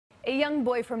A young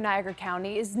boy from Niagara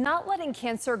County is not letting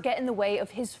cancer get in the way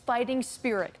of his fighting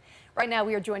spirit. Right now,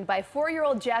 we are joined by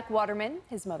 4-year-old Jack Waterman,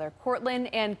 his mother,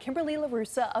 Courtland, and Kimberly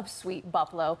LaRussa of Sweet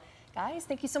Buffalo. Guys,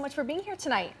 thank you so much for being here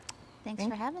tonight. Thanks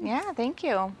for having us. Yeah, thank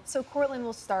you. So, Courtland,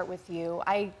 we'll start with you.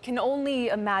 I can only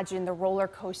imagine the roller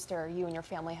coaster you and your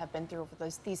family have been through over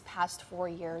these past 4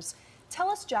 years. Tell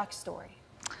us Jack's story.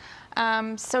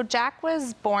 So Jack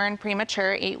was born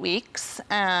premature, 8 weeks.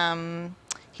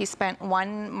 He spent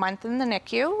 1 month in the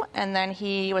NICU, and then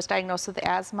he was diagnosed with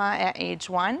asthma at age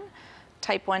 1,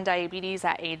 type 1 diabetes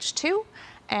at age 2,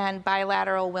 and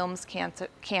bilateral Wilms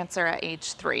cancer at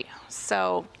age 3.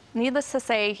 So needless to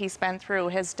say, he's been through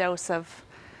his dose of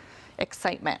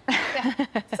excitement. Yeah,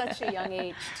 such a young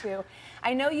age, too.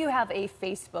 I know you have a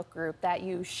Facebook group that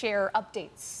you share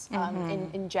updates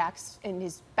in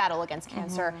his battle against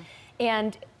cancer,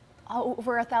 and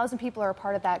over 1,000 people are a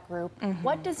part of that group.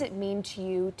 What does it mean to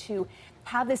you to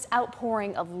have this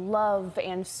outpouring of love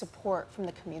and support from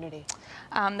the community?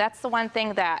 That's the one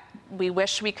thing that we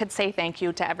wish we could say thank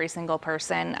you to every single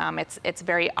person. It's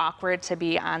very awkward to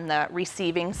be on the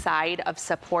receiving side of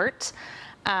support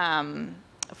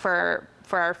for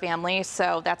our family.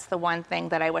 So that's the one thing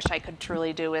that I wish I could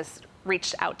truly do, is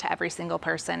reach out to every single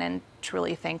person and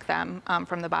truly thank them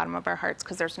from the bottom of our hearts,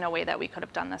 because there's no way that we could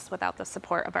have done this without the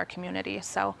support of our community.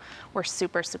 So we're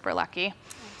super, super lucky.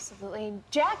 Absolutely.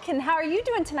 Jack, and how are you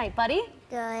doing tonight, buddy?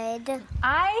 Good.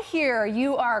 I hear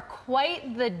you are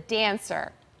quite the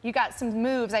dancer. You got some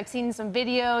moves. I've seen some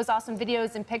videos, awesome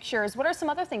videos and pictures. What are some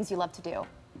other things you love to do?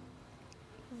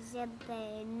 The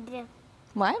band.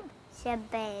 What? The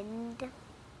band.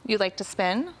 You like to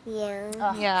spin?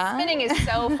 Yeah. Yeah. Spinning is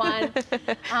so fun.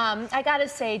 I gotta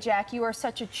say, Jack, you are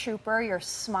such a trooper. Your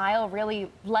smile really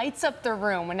lights up the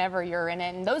room whenever you're in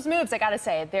it. And those moves, I gotta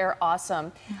say, they're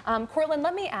awesome. Courtland,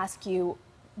 let me ask you,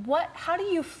 how do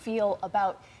you feel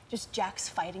about just Jack's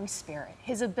fighting spirit,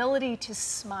 his ability to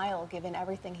smile given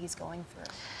everything he's going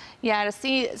through? Yeah, to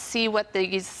see what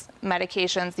these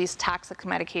medications, these toxic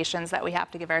medications that we have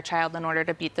to give our child in order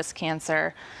to beat this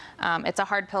cancer, it's a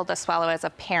hard pill to swallow as a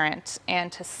parent,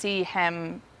 and to see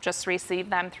him just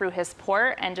receive them through his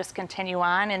port and just continue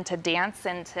on and to dance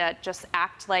and to just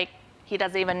act like he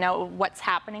doesn't even know what's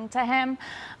happening to him,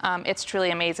 it's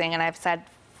truly amazing. And I've said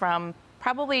from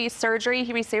probably surgery,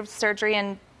 he received surgery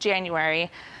in January,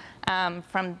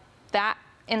 from that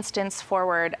instance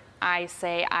forward, I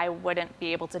say I wouldn't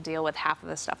be able to deal with half of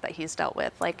the stuff that he's dealt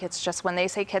with. Like, it's just, when they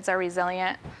say kids are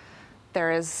resilient,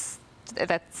 that's,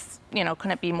 you know,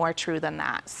 couldn't be more true than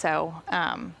that. So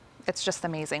it's just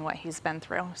amazing what he's been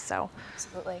through, so.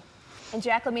 Absolutely. And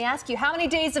Jack, let me ask you, how many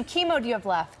days of chemo do you have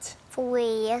left?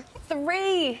 3.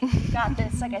 3. You got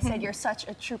this. Like I said, you're such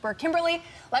a trooper. Kimberly,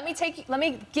 let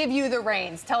me give you the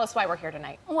reins. Tell us why we're here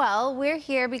tonight. Well, we're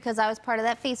here because I was part of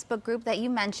that Facebook group that you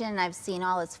mentioned, and I've seen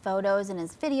all his photos and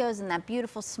his videos and that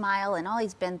beautiful smile and all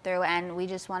he's been through, and we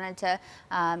just wanted to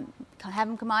have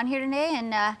him come on here today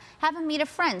and have him meet a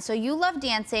friend. So you love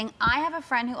dancing. I have a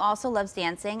friend who also loves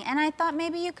dancing, and I thought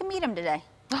maybe you could meet him today.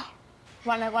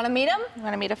 Want to meet him? You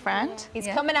want to meet a friend? He's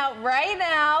coming out right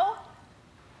now.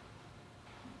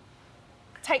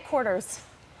 Tight quarters.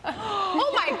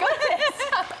 Oh my goodness!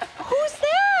 Who's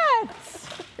that?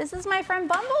 This is my friend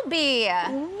Bumblebee.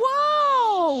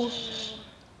 Whoa!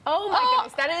 Oh my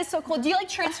goodness, that is so cool. Do you like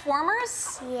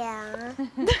Transformers? Yeah.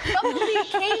 Bumblebee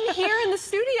came here in the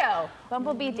studio.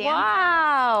 Bumblebee dance.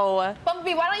 Wow!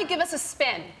 Bumblebee, why don't you give us a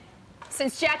spin?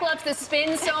 Since Jack loves to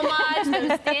spin so much,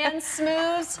 those dance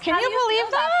moves. Can you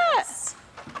believe that?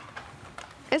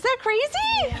 Is that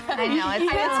crazy? I know, It's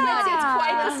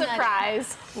quite the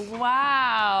surprise.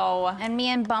 Wow. And me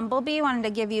and Bumblebee wanted to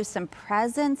give you some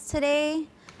presents today.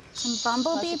 Some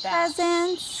Bumblebee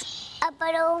presents. A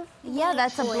bottle. Yeah,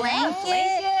 that's a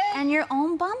blanket and your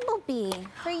own Bumblebee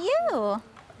for you.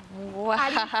 Wow. How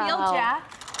do you feel, Jack?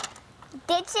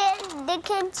 They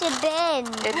can spin.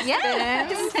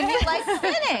 Yes, and you like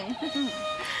spinning.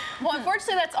 Well,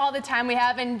 unfortunately, that's all the time we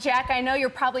have. And Jack, I know you're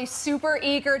probably super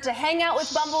eager to hang out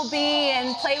with Bumblebee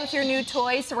and play with your new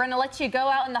toys. So we're going to let you go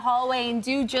out in the hallway and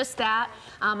do just that.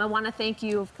 I want to thank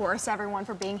you, of course, everyone,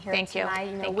 for being here tonight.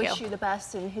 You know, wish you the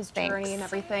best in his journey and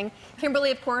everything.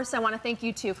 Kimberly, of course, I want to thank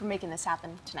you, too, for making this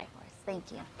happen tonight.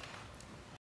 Thank you.